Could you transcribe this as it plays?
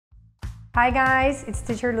Hi guys, it's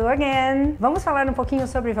Teacher Lu again. Vamos falar um pouquinho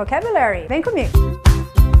sobre vocabulary. Vem comigo!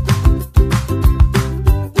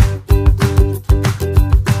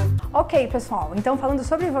 Ok, pessoal, então falando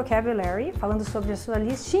sobre vocabulary, falando sobre a sua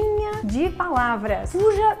listinha de palavras.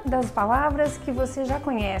 Fuja das palavras que você já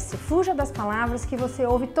conhece, fuja das palavras que você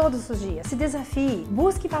ouve todos os dias. Se desafie,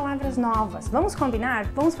 busque palavras novas. Vamos combinar?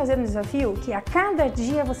 Vamos fazer um desafio que a cada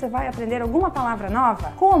dia você vai aprender alguma palavra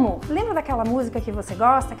nova? Como? Lembra daquela música que você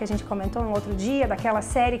gosta, que a gente comentou no outro dia, daquela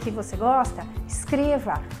série que você gosta?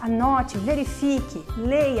 Escreva, anote, verifique,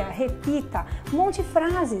 leia, repita, monte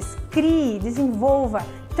frases, crie, desenvolva.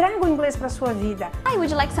 Traga o inglês para a sua vida. Hi, would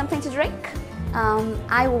you like something to drink?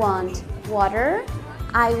 I want water.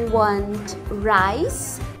 I want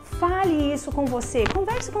rice. Fale isso com você,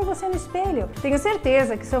 converse com você no espelho. Tenho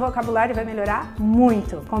certeza que seu vocabulário vai melhorar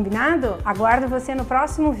muito. Combinado? Aguardo você no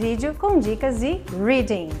próximo vídeo com dicas e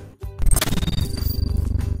reading.